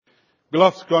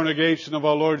Beloved congregation of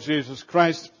our Lord Jesus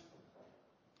Christ,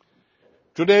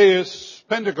 today is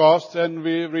Pentecost, and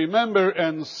we remember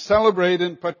and celebrate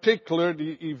in particular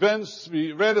the events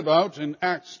we read about in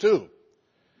Acts 2.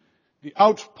 The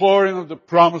outpouring of the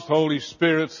promised Holy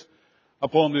Spirit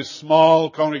upon this small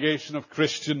congregation of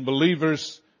Christian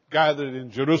believers gathered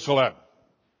in Jerusalem.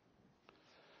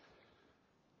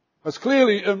 It was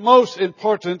clearly a most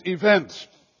important event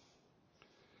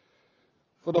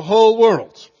for the whole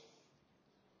world,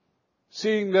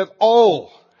 seeing that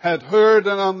all had heard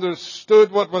and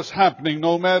understood what was happening,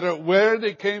 no matter where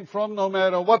they came from, no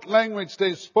matter what language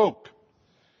they spoke.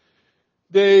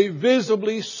 They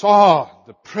visibly saw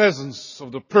the presence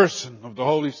of the person of the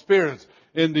Holy Spirit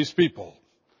in these people.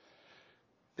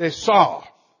 They saw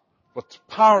what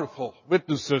powerful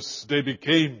witnesses they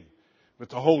became with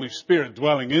the Holy Spirit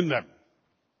dwelling in them.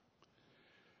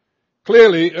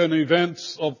 Clearly an event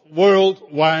of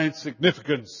worldwide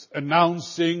significance,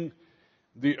 announcing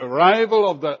the arrival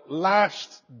of the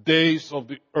last days of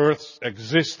the earth's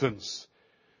existence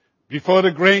before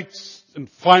the great and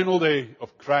final day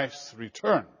of Christ's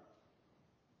return.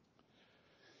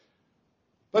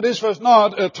 But this was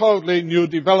not a totally new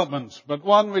development, but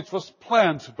one which was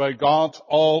planned by God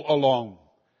all along,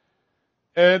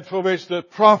 and for which the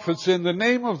prophets in the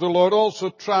name of the Lord also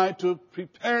tried to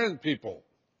prepare people.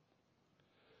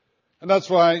 And that's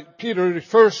why Peter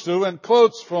refers to and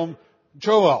quotes from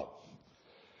Joel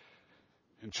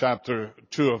in chapter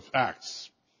 2 of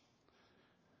Acts.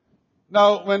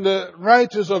 Now, when the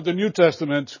writers of the New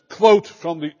Testament quote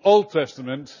from the Old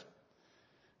Testament,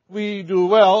 we do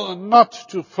well not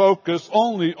to focus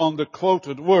only on the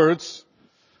quoted words,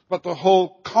 but the whole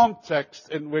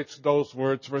context in which those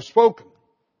words were spoken.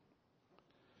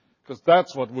 Because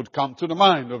that's what would come to the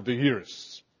mind of the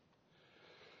hearers.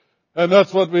 And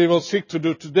that's what we will seek to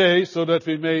do today, so that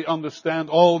we may understand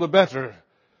all the better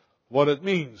what it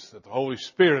means that the Holy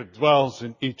Spirit dwells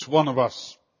in each one of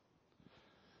us.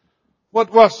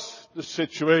 What was the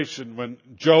situation when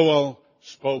Joel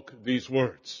spoke these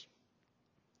words?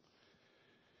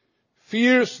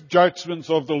 Fierce judgments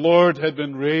of the Lord had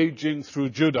been raging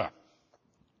through Judah,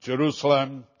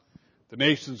 Jerusalem, the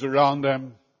nations around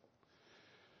them.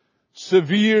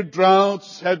 Severe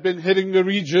droughts had been hitting the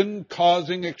region,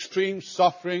 causing extreme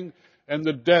suffering and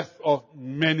the death of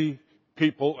many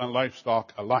people and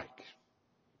livestock alike.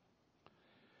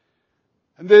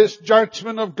 And this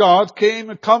judgment of God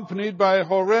came accompanied by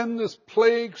horrendous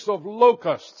plagues of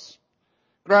locusts,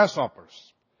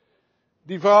 grasshoppers,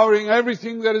 devouring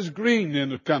everything that is green in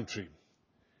the country,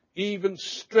 even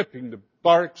stripping the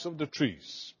barks of the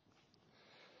trees.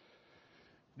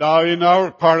 Now, in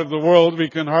our part of the world, we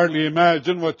can hardly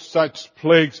imagine what such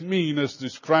plagues mean as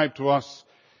described to us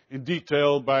in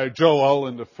detail by Joel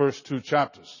in the first 2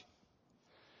 chapters.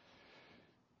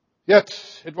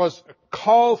 Yet, it was a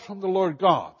call from the Lord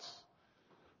God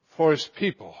for His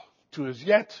people to as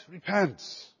yet repent,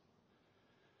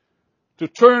 to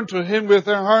turn to Him with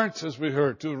their hearts, as we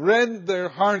heard, to rend their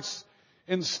hearts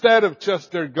instead of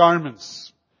just their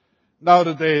garments, now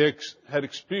that they had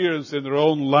experienced in their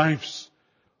own lives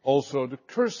also the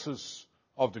curses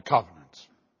of the covenant.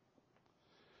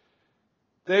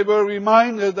 They were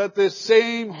reminded that the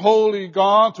same holy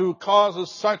God who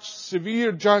causes such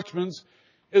severe judgments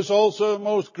is also a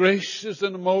most gracious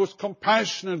and most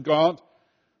compassionate God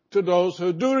to those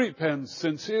who do repent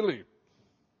sincerely.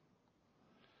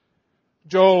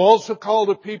 Joel also called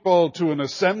the people to an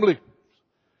assembly,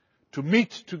 to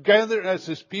meet together as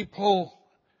His people,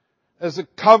 as a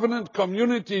covenant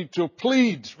community, to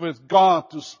plead with God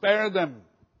to spare them,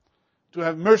 to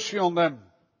have mercy on them.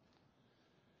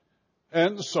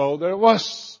 And so there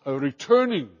was a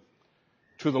returning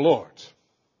to the Lord.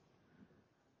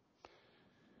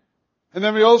 And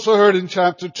then we also heard in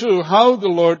chapter 2 how the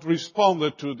Lord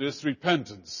responded to this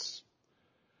repentance.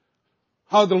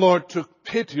 How the Lord took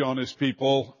pity on His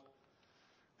people.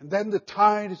 And then the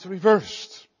tide is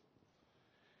reversed.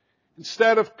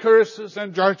 Instead of curses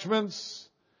and judgments,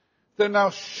 there are now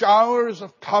showers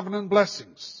of covenant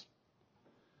blessings.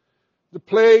 The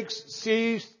plagues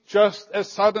ceased just as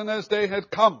sudden as they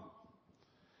had come.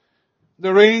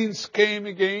 The rains came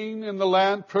again and the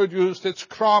land produced its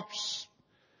crops.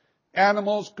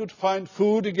 Animals could find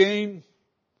food again.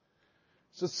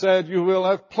 As it said, you will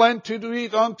have plenty to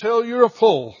eat until you're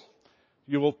full.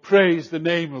 You will praise the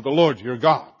name of the Lord your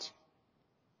God.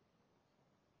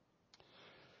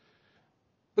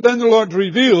 But then the Lord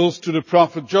reveals to the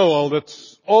prophet Joel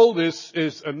that all this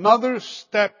is another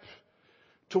step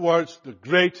towards the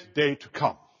great day to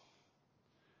come.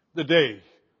 The day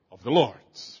of the Lord.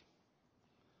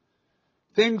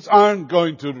 things aren't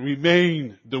going to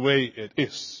remain the way it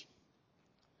is.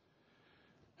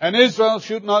 And Israel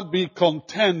should not be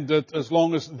contented as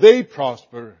long as they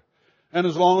prosper and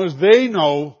as long as they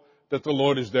know that the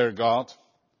Lord is their God.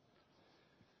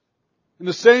 In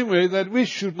the same way that we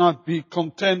should not be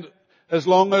content as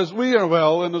long as we are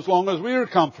well and as long as we are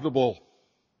comfortable.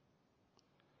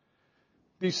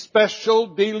 These special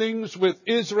dealings with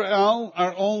Israel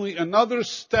are only another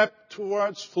step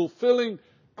towards fulfilling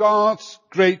God's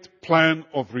great plan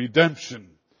of redemption,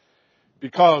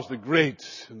 because the great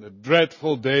and the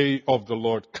dreadful day of the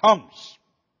Lord comes.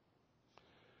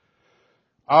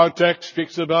 Our text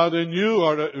speaks about a new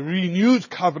or a renewed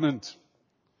covenant.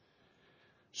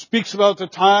 Speaks about the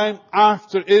time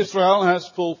after Israel has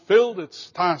fulfilled its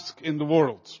task in the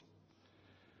world.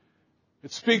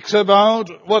 It speaks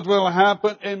about what will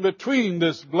happen in between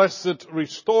this blessed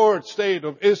restored state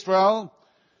of Israel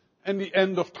and the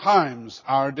end of times,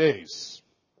 our days.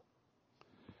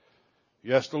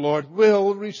 Yes, the Lord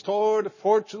will restore the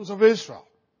fortunes of Israel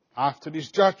after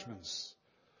these judgments,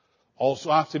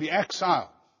 also after the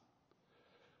exile.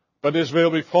 But this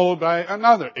will be followed by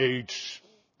another age,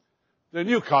 the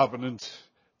new covenant,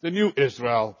 the new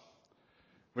Israel,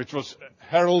 which was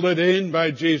heralded in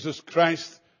by Jesus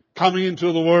Christ coming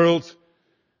into the world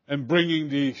and bringing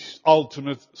the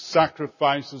ultimate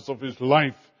sacrifices of his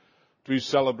life to be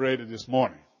celebrated this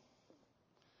morning.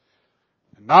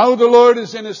 And now the Lord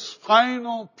is in his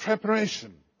final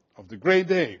preparation of the great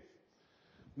day.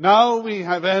 Now we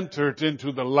have entered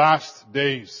into the last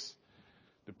days,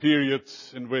 the period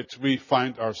in which we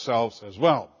find ourselves as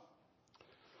well.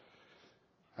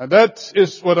 And that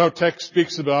is what our text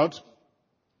speaks about.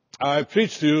 I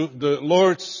preach to you the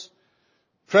Lord's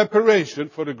preparation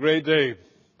for the great day.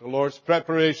 The Lord's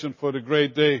preparation for the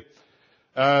great day.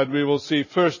 And we will see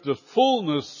first the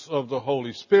fullness of the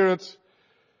Holy Spirit.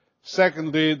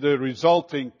 Secondly, the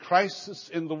resulting crisis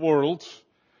in the world.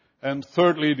 And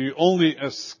thirdly, the only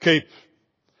escape.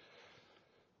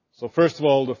 So first of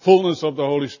all, the fullness of the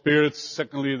Holy Spirit.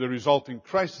 Secondly, the resulting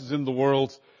crisis in the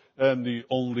world. And the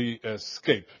only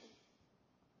escape.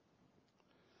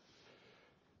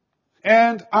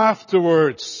 And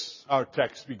afterwards, our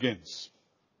text begins.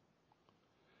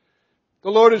 The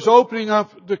Lord is opening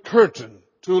up the curtain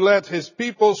to let his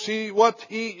people see what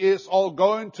he is all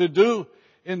going to do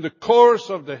in the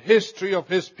course of the history of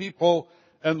his people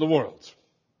and the world.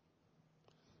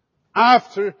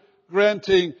 After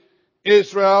granting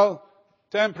Israel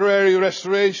temporary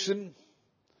restoration,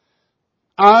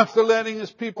 after letting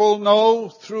his people know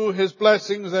through his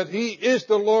blessings that he is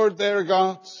the Lord their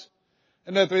God,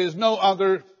 and that there is no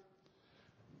other,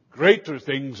 greater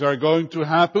things are going to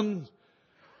happen,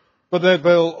 but that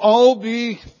will all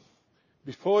be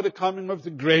before the coming of the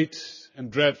great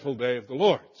and dreadful day of the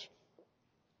Lord.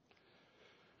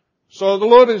 So the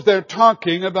Lord is there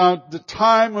talking about the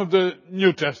time of the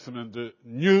New Testament, the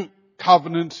new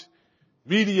covenant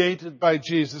mediated by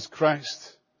Jesus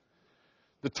Christ,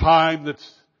 the time that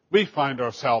we find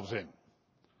ourselves in,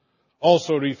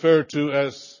 also referred to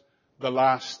as the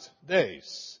last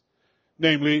days,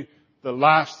 namely the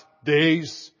last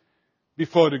days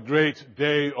before the great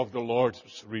day of the Lord's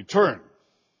return.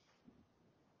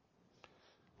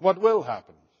 What will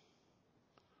happen?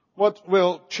 What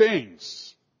will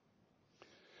change?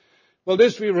 Well,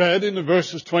 this we read in the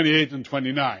verses 28 and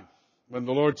 29, when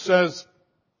the Lord says,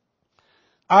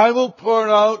 I will pour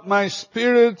out my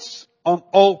Spirit on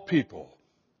all people.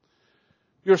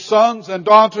 Your sons and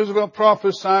daughters will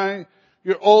prophesy.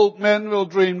 Your old men will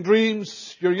dream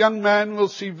dreams. Your young men will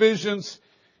see visions.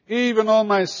 Even on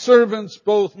my servants,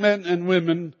 both men and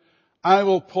women, I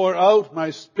will pour out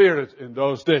my Spirit in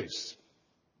those days.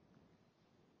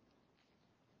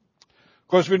 Of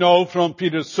course, we know from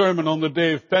Peter's sermon on the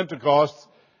day of Pentecost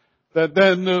that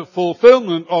then the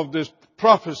fulfillment of this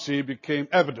prophecy became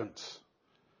evident.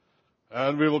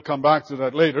 And we will come back to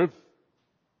that later.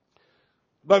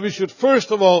 But we should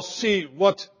first of all see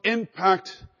what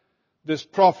impact this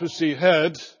prophecy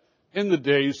had in the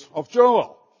days of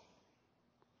Joel.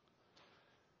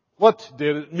 What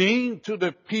did it mean to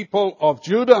the people of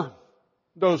Judah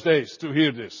those days to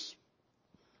hear this?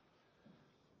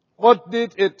 What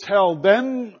did it tell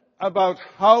them about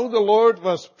how the Lord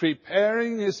was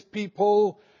preparing his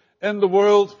people and the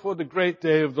world for the great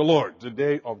day of the Lord, the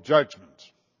day of judgment?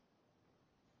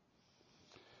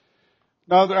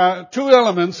 Now there are two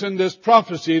elements in this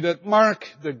prophecy that mark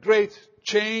the great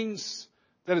change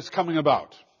that is coming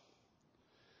about.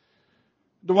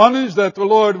 The one is that the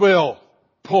Lord will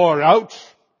pour out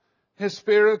his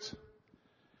Spirit,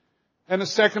 and the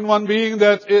second one being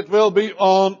that it will be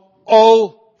on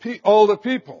all the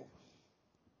people.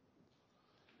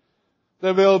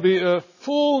 there will be a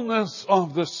fullness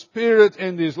of the Spirit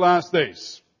in these last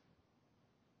days.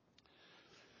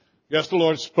 Yes, the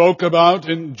Lord spoke about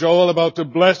in Joel about the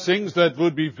blessings that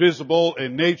would be visible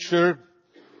in nature.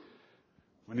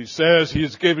 When He says He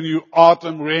has given you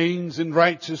autumn rains in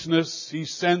righteousness, He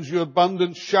sends you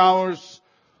abundant showers,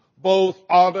 both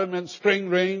autumn and spring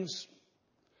rains.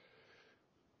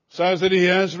 Says that He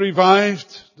has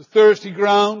revived the thirsty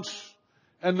ground,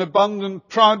 and abundant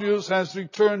produce has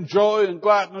returned joy and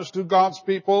gladness to God's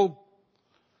people.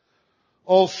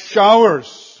 All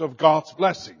showers of God's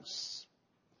blessings.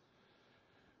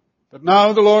 But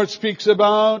now the Lord speaks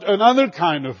about another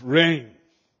kind of rain.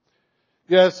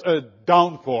 Yes, a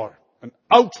downpour, an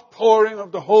outpouring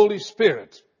of the Holy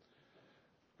Spirit,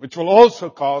 which will also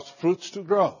cause fruits to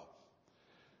grow.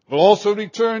 Will also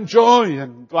return joy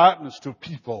and gladness to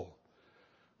people,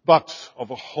 but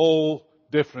of a whole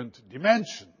different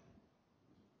dimension.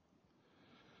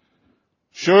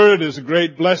 Sure, it is a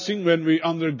great blessing when we,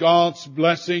 under God's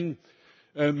blessing,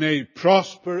 may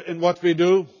prosper in what we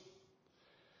do.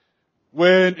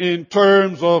 When in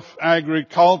terms of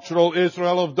agricultural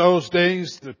Israel of those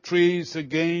days, the trees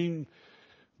again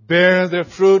bear their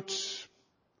fruits,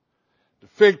 the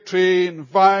fig tree and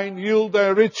vine yield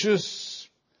their riches,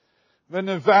 when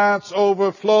the vats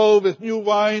overflow with new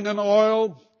wine and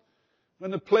oil,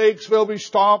 when the plagues will be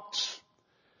stopped,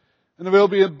 and there will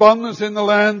be abundance in the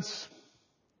land.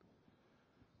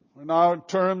 When our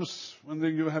terms, when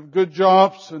you have good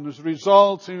jobs and there's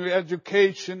results in your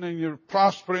education and you're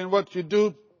prospering in what you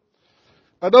do,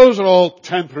 but those are all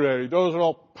temporary. Those are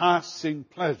all passing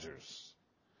pleasures.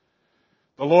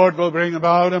 The Lord will bring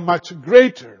about a much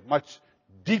greater, much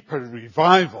deeper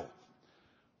revival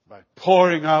by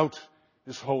pouring out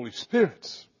His Holy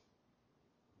Spirit.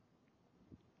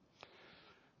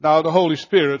 Now, the Holy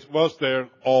Spirit was there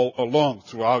all along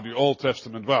throughout the Old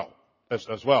Testament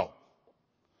as well.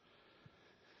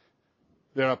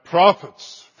 There are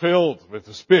prophets filled with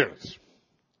the Spirit.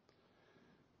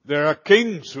 There are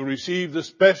kings who receive the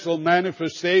special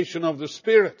manifestation of the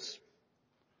Spirit.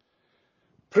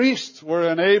 Priests were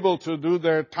unable to do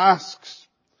their tasks.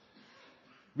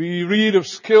 We read of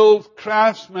skilled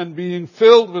craftsmen being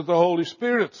filled with the Holy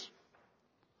Spirit.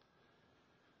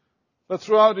 But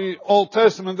throughout the Old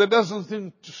Testament, there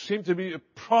doesn't seem to be a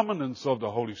prominence of the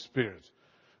Holy Spirit.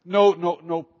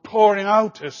 No pouring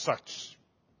out as such.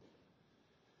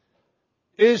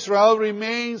 Israel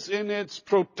remains in its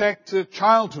protected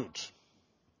childhood,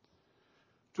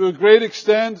 to a great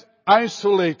extent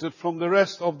isolated from the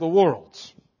rest of the world,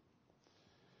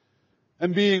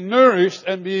 and being nourished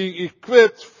and being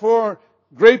equipped for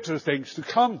greater things to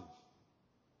come.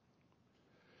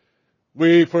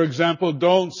 We, for example,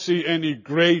 don't see any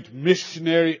great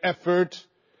missionary effort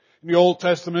in the Old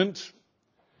Testament,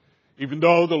 even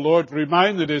though the Lord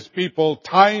reminded His people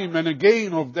time and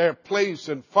again of their place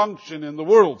and function in the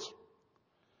world.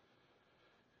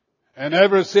 And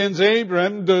ever since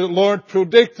Abraham, the Lord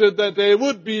predicted that they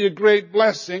would be a great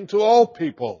blessing to all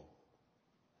people.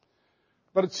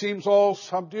 But it seems all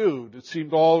subdued. It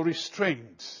seemed all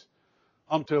restrained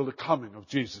until the coming of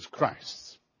Jesus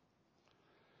Christ.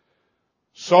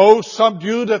 So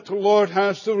subdued that the Lord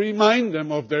has to remind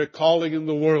them of their calling in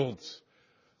the world,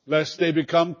 lest they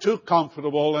become too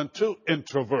comfortable and too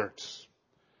introverts,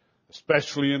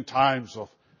 especially in times of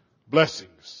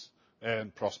blessings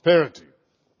and prosperity.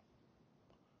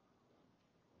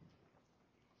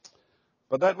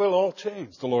 But that will all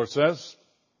change, the Lord says.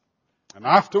 And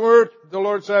afterward, the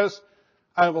Lord says,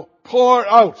 I will pour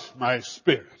out my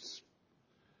Spirit.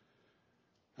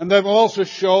 And that will also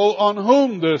show on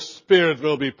whom the Spirit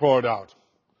will be poured out.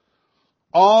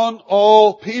 On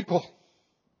all people.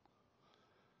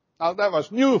 Now that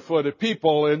was new for the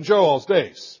people in Joel's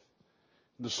days,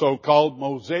 the so-called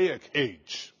Mosaic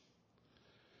age.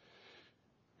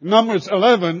 In Numbers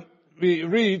 11, we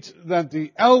read that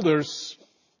the elders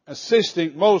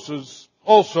assisting Moses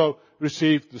also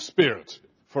received the Spirit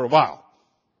for a while.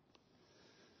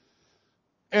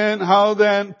 And how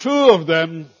then two of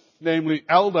them, namely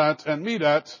Eldad and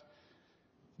Medad,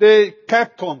 they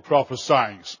kept on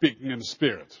prophesying, speaking in the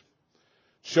Spirit,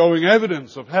 showing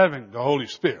evidence of having the Holy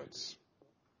Spirit.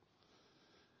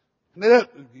 And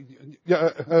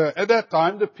at that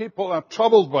time, the people are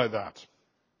troubled by that.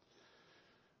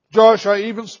 Joshua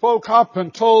even spoke up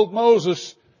and told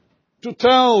Moses to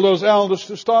tell those elders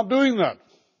to stop doing that.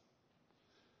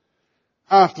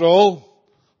 After all,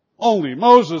 only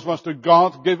Moses was the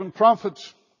God-given prophet.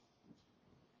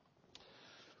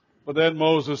 But then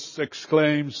Moses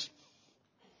exclaims,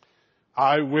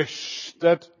 I wish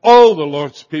that all the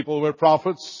Lord's people were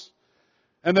prophets,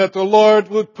 and that the Lord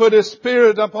would put His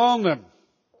Spirit upon them.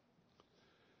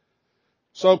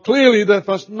 So clearly that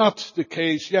was not the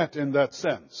case yet in that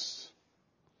sense.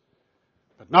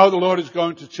 But now the Lord is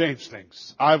going to change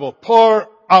things. I will pour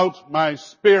out my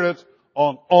Spirit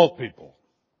on all people.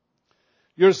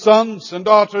 Your sons and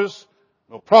daughters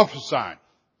will prophesy.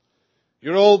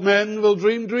 Your old men will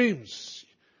dream dreams.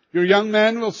 Your young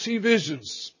men will see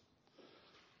visions.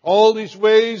 All these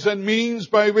ways and means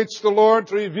by which the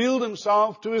Lord revealed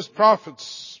himself to his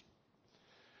prophets.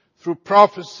 Through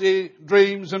prophecy,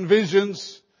 dreams and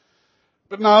visions.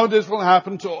 But now this will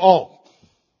happen to all.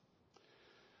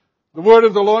 The word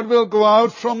of the Lord will go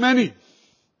out from many.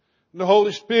 The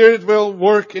Holy Spirit will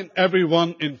work in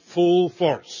everyone in full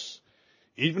force.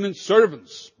 Even in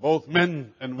servants, both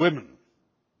men and women.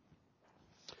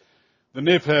 The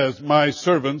NIV has my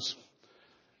servants,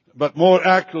 but more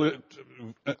accurately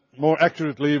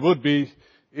would be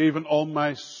even on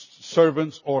my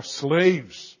servants or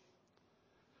slaves.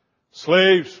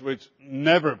 Slaves which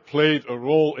never played a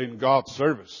role in God's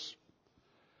service.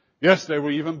 Yes, they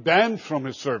were even banned from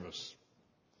his service.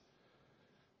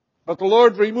 But the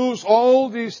Lord removes all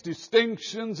these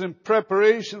distinctions in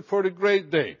preparation for the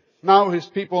great day. Now his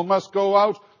people must go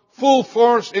out full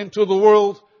force into the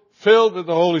world filled with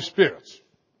the Holy Spirit.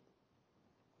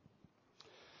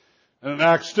 And in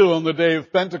Acts 2, on the day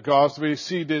of Pentecost, we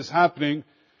see this happening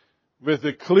with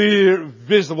the clear,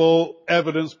 visible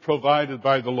evidence provided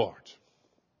by the Lord.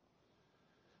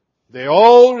 They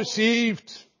all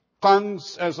received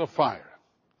tongues as of fire.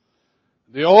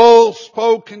 They all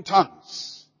spoke in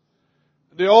tongues.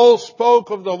 They all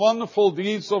spoke of the wonderful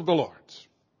deeds of the Lord.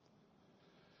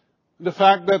 The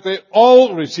fact that they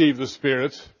all received the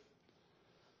Spirit,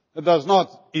 it does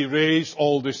not erase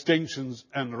all distinctions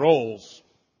and roles.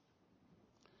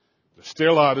 There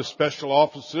still are the special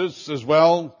offices as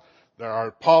well. There are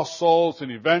apostles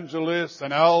and evangelists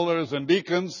and elders and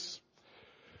deacons.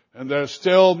 And there's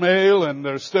still male and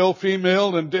there's still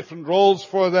female and different roles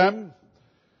for them.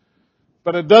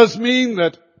 But it does mean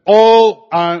that all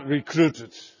are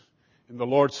recruited in the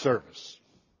Lord's service.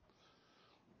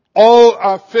 All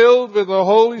are filled with the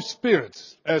Holy Spirit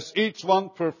as each one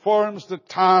performs the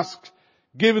task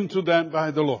given to them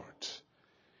by the Lord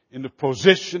in the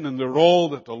position and the role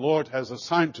that the Lord has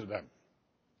assigned to them.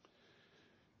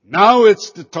 Now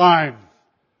it's the time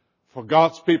for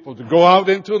God's people to go out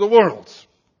into the world,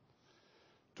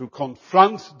 to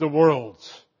confront the world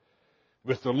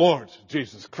with the Lord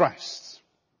Jesus Christ.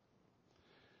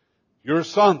 Your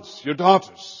sons, your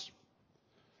daughters,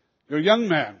 your young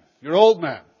man, your old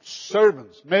man,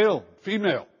 servants, male,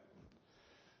 female.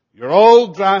 You're all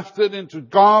drafted into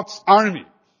God's army.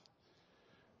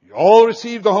 You all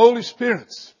receive the Holy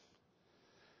Spirit.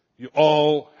 You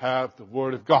all have the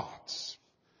Word of God.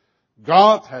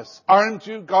 God has armed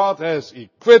you. God has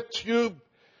equipped you.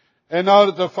 And now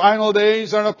that the final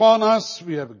days are upon us,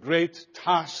 we have a great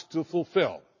task to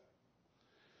fulfill.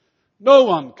 No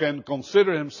one can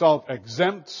consider himself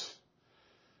exempt.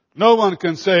 No one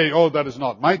can say, oh, that is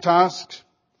not my task.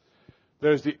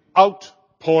 There's the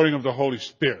outpouring of the Holy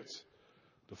Spirit,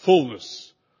 the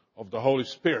fullness of the Holy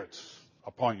Spirit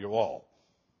upon you all.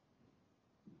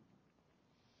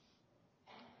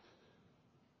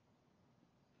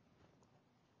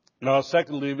 Now,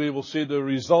 secondly, we will see the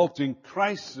resulting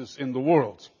crisis in the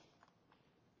world.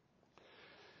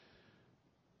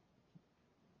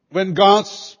 When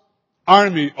God's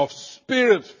army of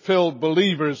Spirit-filled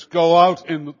believers go out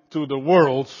into the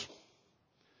world,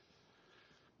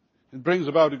 it brings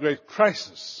about a great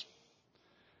crisis.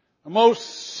 A most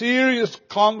serious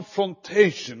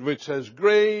confrontation which has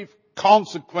grave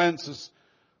consequences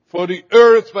for the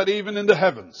earth, but even in the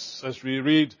heavens, as we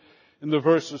read in the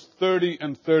verses 30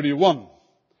 and 31.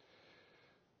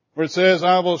 Where it says,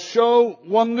 I will show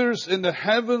wonders in the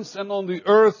heavens and on the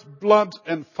earth, blood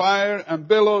and fire and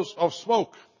billows of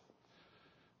smoke.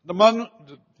 The moon,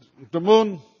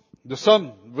 the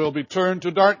sun will be turned to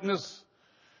darkness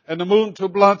and the moon to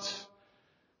blood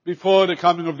before the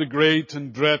coming of the great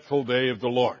and dreadful day of the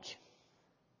Lord.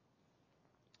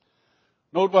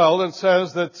 Note well, it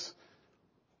says that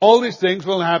all these things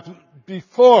will happen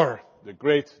before the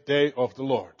great day of the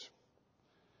Lord.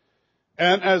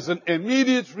 And as an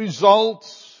immediate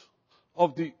result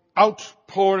of the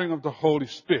outpouring of the Holy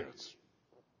Spirit.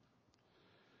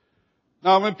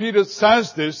 Now when Peter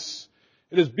says this,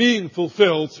 it is being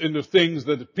fulfilled in the things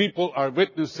that the people are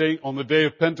witnessing on the day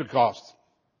of Pentecost.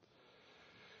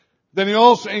 Then he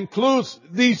also includes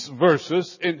these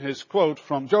verses in his quote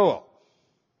from Joel.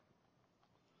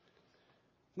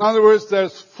 In other words,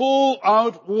 there's full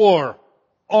out war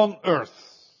on earth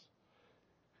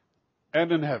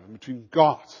and in heaven between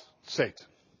God and Satan.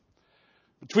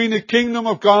 Between the kingdom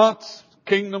of God,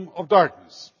 kingdom of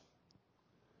darkness.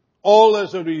 All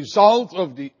as a result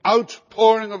of the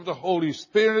outpouring of the Holy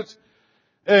Spirit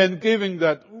and giving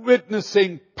that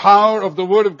witnessing power of the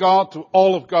Word of God to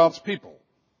all of God's people.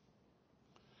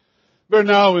 We're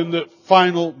now in the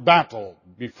final battle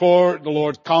before the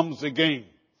Lord comes again.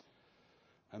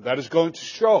 And that is going to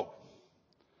show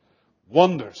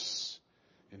wonders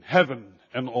in heaven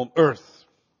and on earth.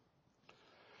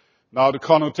 Now the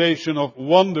connotation of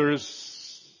wonders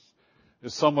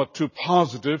is somewhat too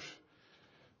positive.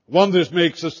 Wonders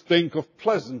makes us think of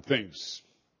pleasant things.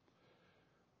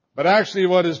 But actually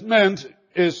what is meant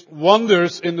is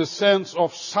wonders in the sense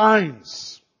of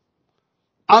signs.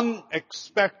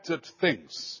 Unexpected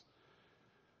things.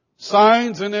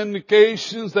 Signs and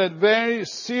indications that very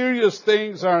serious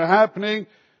things are happening,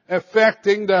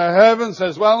 affecting the heavens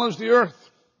as well as the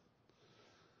earth.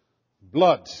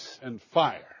 Blood and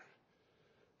fire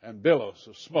and billows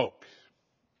of smoke.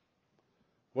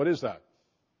 What is that?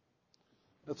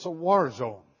 That's a war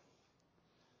zone.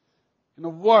 In a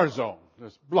war zone,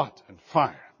 there's blood and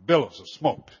fire, billows of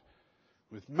smoke,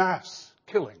 with mass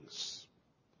killings.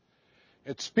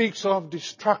 It speaks of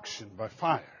destruction by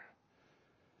fire.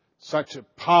 Such a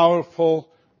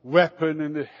powerful weapon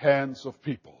in the hands of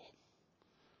people.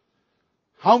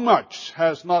 How much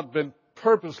has not been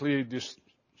purposely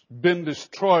been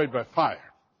destroyed by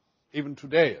fire? Even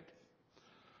today.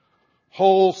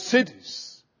 Whole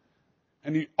cities.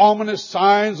 And the ominous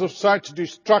signs of such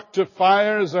destructive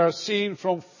fires are seen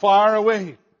from far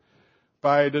away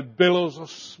by the billows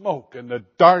of smoke and the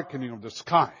darkening of the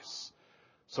skies,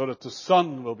 so that the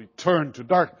sun will be turned to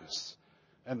darkness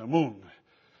and the moon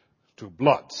to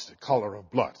blood, the color of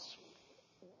blood.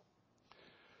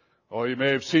 Or you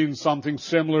may have seen something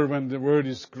similar when there were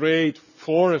these great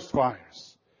forest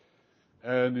fires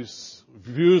and these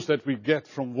views that we get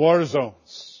from war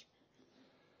zones.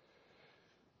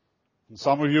 And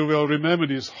some of you will remember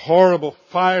these horrible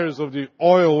fires of the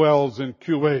oil wells in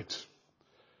Kuwait.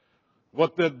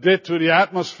 What that did to the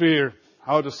atmosphere,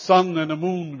 how the sun and the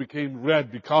moon became red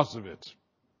because of it.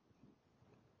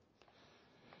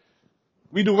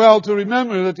 We do well to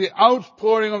remember that the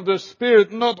outpouring of the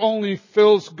Spirit not only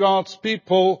fills God's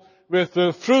people with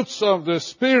the fruits of the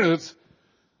Spirit,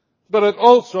 but it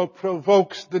also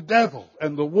provokes the devil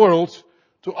and the world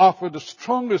to offer the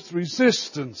strongest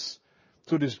resistance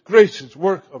to this gracious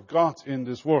work of God in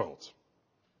this world.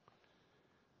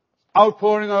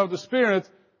 Outpouring of the Spirit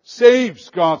saves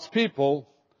God's people,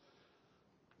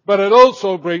 but it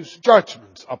also brings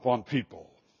judgment upon people.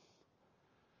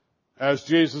 As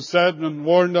Jesus said and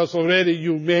warned us already,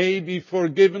 you may be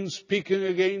forgiven speaking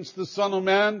against the Son of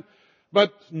Man,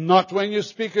 but not when you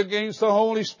speak against the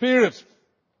Holy Spirit.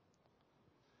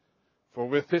 For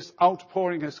with this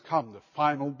outpouring has come the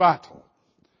final battle.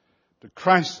 The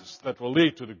crisis that will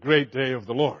lead to the great day of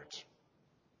the Lord.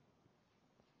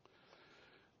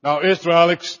 Now Israel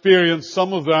experienced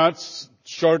some of that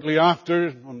shortly after,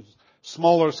 on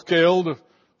smaller scale, the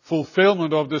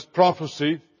fulfillment of this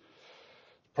prophecy.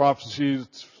 Prophecy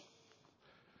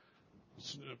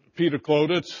Peter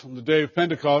quoted on the day of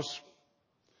Pentecost.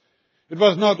 It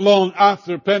was not long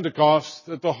after Pentecost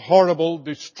that the horrible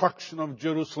destruction of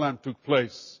Jerusalem took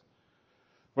place.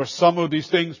 Where some of these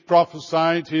things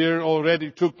prophesied here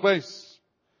already took place.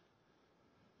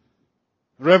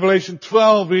 Revelation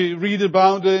 12, we read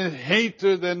about the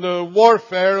hatred and the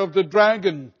warfare of the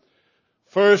dragon.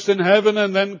 First in heaven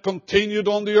and then continued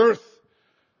on the earth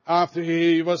after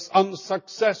he was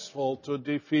unsuccessful to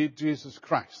defeat Jesus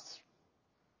Christ.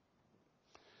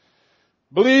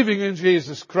 Believing in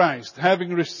Jesus Christ,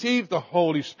 having received the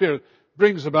Holy Spirit,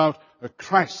 brings about a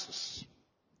crisis.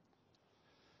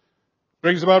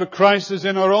 Brings about a crisis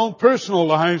in our own personal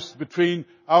lives between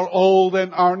our old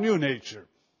and our new nature.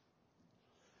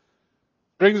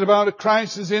 Brings about a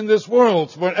crisis in this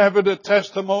world wherever the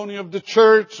testimony of the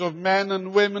church, of men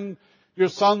and women, your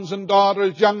sons and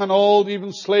daughters, young and old,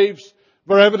 even slaves,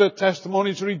 wherever the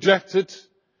testimony is rejected,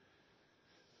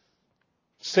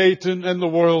 Satan and the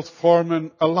world form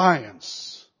an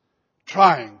alliance,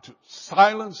 trying to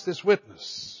silence this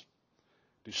witness,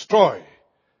 destroy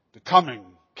the coming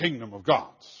kingdom of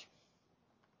God.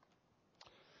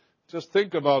 Just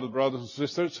think about it, brothers and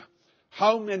sisters.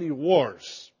 How many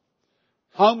wars,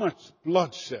 how much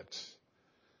bloodshed,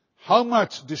 how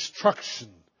much destruction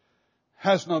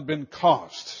has not been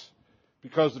caused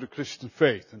because of the Christian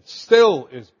faith and still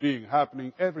is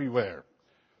happening everywhere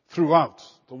throughout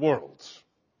the world.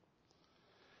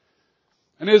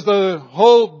 And is the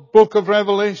whole book of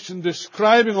Revelation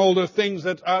describing all the things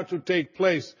that are to take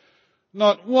place?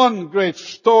 Not one great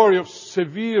story of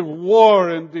severe war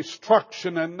and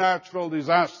destruction and natural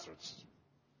disasters.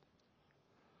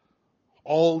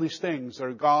 All these things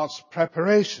are God's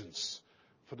preparations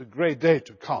for the great day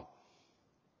to come.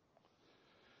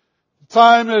 The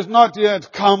time has not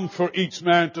yet come for each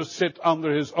man to sit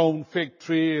under his own fig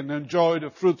tree and enjoy the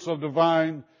fruits of the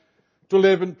vine, to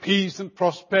live in peace and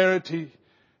prosperity,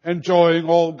 enjoying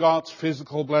all God's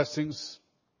physical blessings.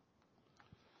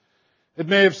 It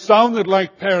may have sounded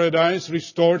like paradise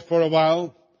restored for a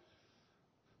while,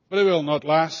 but it will not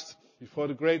last before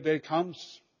the great day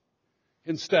comes.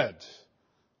 Instead,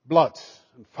 blood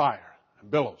and fire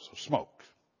and billows of smoke.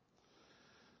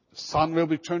 The sun will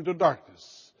be turned to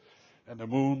darkness and the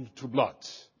moon to blood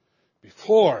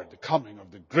before the coming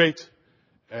of the great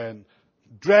and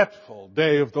dreadful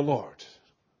day of the Lord.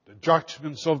 The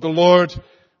judgments of the Lord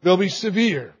will be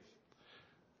severe.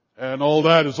 And all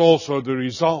that is also the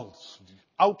result,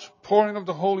 the outpouring of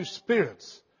the Holy Spirit,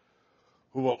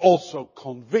 who will also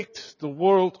convict the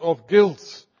world of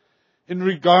guilt in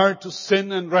regard to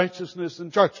sin and righteousness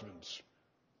and judgment.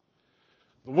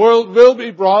 The world will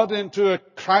be brought into a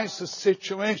crisis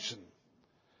situation,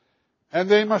 and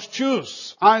they must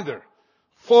choose either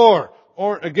for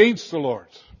or against the Lord.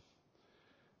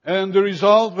 And the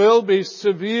result will be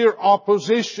severe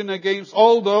opposition against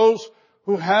all those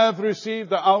who have received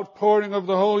the outpouring of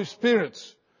the Holy Spirit,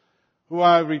 who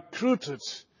are recruited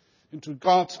into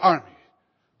God's army,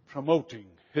 promoting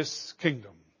His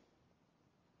kingdom.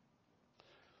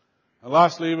 And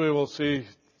lastly, we will see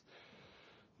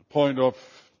the point of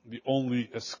the only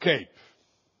escape.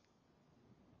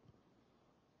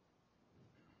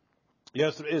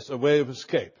 Yes, there is a way of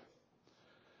escape.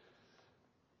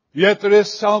 Yet there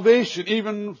is salvation,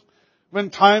 even when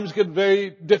times get very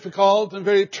difficult and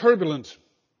very turbulent.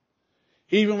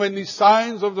 Even when the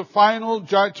signs of the final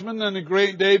judgment and the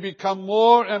great day become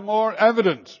more and more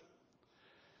evident.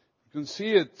 You can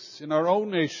see it in our own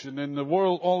nation, in the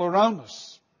world all around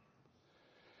us.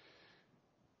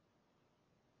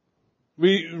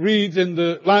 We read in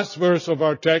the last verse of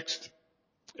our text,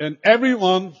 and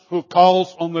everyone who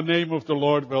calls on the name of the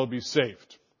Lord will be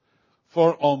saved.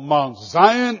 For on Mount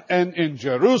Zion and in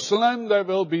Jerusalem there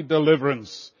will be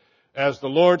deliverance, as the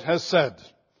Lord has said,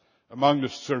 among the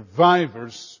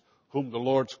survivors whom the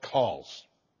Lord calls.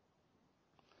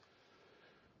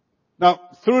 Now,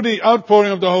 through the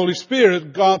outpouring of the Holy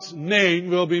Spirit, God's name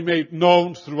will be made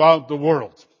known throughout the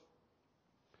world.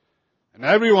 And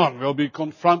everyone will be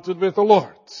confronted with the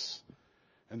Lord.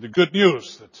 And the good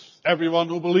news that everyone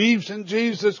who believes in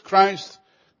Jesus Christ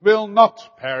will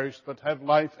not perish but have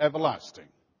life everlasting.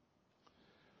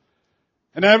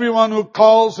 And everyone who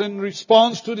calls in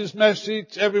response to this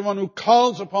message, everyone who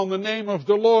calls upon the name of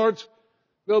the Lord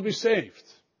will be saved.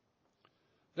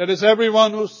 That is,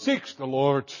 everyone who seeks the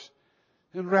Lord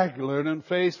in regular and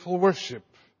faithful worship.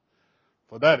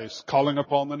 For that is calling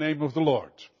upon the name of the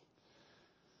Lord.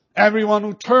 Everyone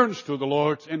who turns to the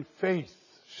Lord in faith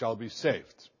shall be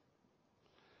saved.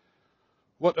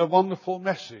 What a wonderful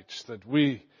message that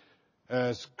we,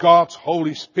 as God's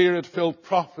Holy Spirit-filled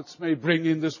prophets, may bring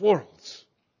in this world.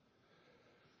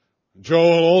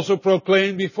 Joel also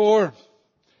proclaimed before,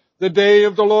 the day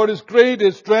of the Lord is great,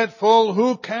 it's dreadful,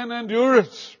 who can endure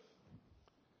it?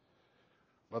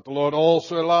 But the Lord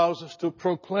also allows us to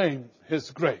proclaim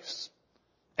His grace.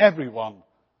 Everyone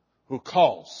who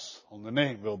calls on the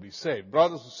name will be saved.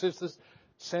 Brothers and sisters, it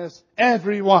says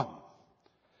everyone.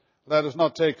 Let us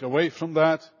not take away from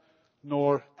that,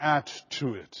 nor add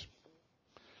to it.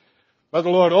 But the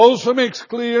Lord also makes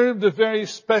clear the very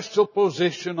special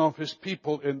position of His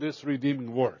people in this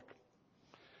redeeming work.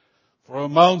 For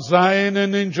on Mount Zion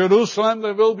and in Jerusalem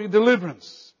there will be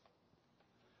deliverance.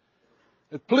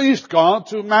 It pleased God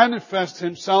to manifest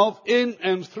Himself in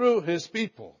and through His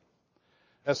people.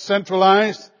 As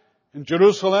centralized in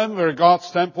Jerusalem, where God's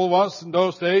temple was in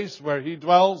those days, where He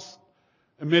dwells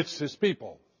amidst His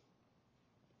people.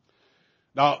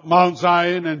 Now, Mount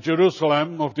Zion and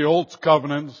Jerusalem of the Old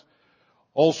Covenant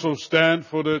also stand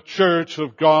for the church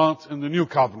of God in the New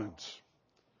Covenant.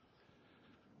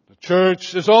 The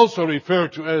church is also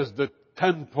referred to as the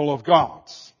temple of God.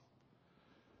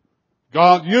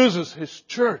 God uses His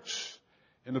church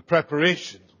in the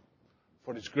preparation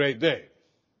for this great day.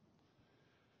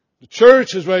 The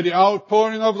church is where the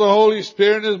outpouring of the Holy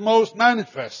Spirit is most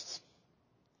manifest.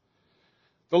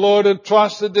 The Lord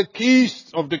entrusted the keys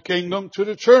of the kingdom to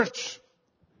the church.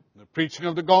 The preaching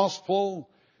of the gospel,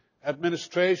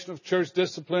 administration of church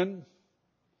discipline,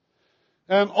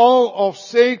 and all of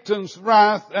Satan's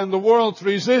wrath and the world's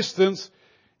resistance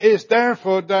is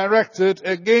therefore directed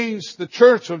against the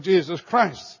church of Jesus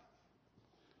Christ.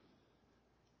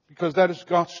 Because that is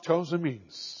God's chosen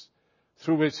means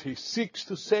through which He seeks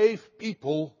to save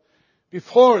people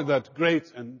before that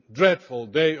great and dreadful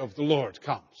day of the Lord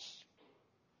comes.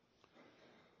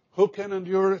 Who can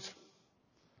endure it?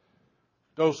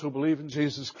 Those who believe in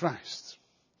Jesus Christ.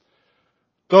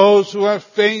 Those who are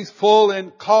faithful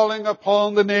in calling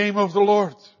upon the name of the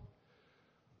Lord.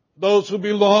 Those who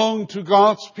belong to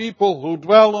God's people, who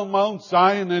dwell on Mount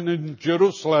Zion and in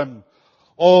Jerusalem,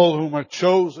 all whom are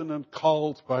chosen and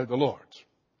called by the Lord.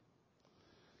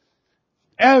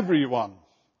 Everyone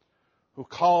who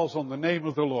calls on the name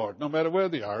of the Lord, no matter where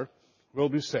they are, will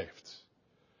be saved.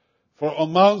 For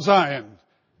on Mount Zion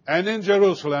and in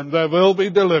Jerusalem there will be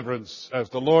deliverance, as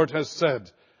the Lord has said,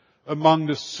 among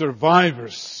the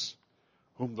survivors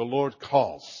whom the Lord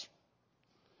calls.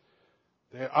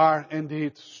 There are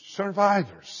indeed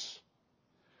survivors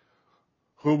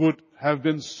who would have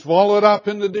been swallowed up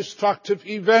in the destructive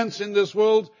events in this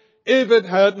world if it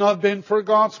had not been for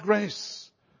God's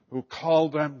grace, who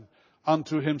called them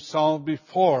unto himself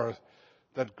before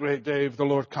that great day of the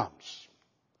Lord comes.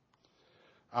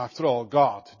 After all,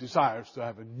 God desires to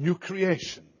have a new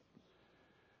creation.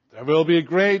 There will be a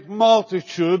great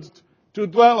multitude to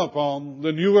dwell upon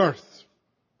the new earth.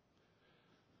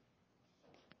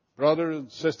 Brother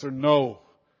and sister, know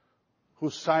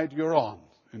whose side you're on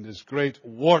in this great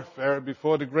warfare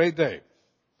before the great day.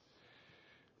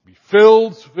 Be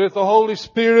filled with the Holy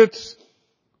Spirit,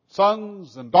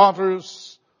 sons and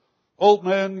daughters, old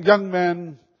men, young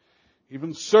men,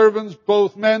 even servants,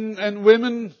 both men and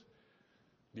women.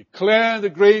 Declare the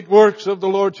great works of the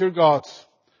Lord your God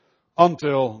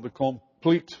until the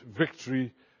complete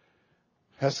victory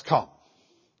has come.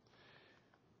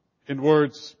 In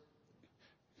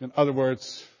other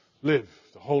words, live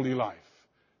the holy life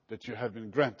that you have been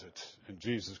granted in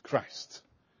Jesus Christ.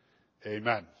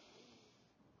 Amen.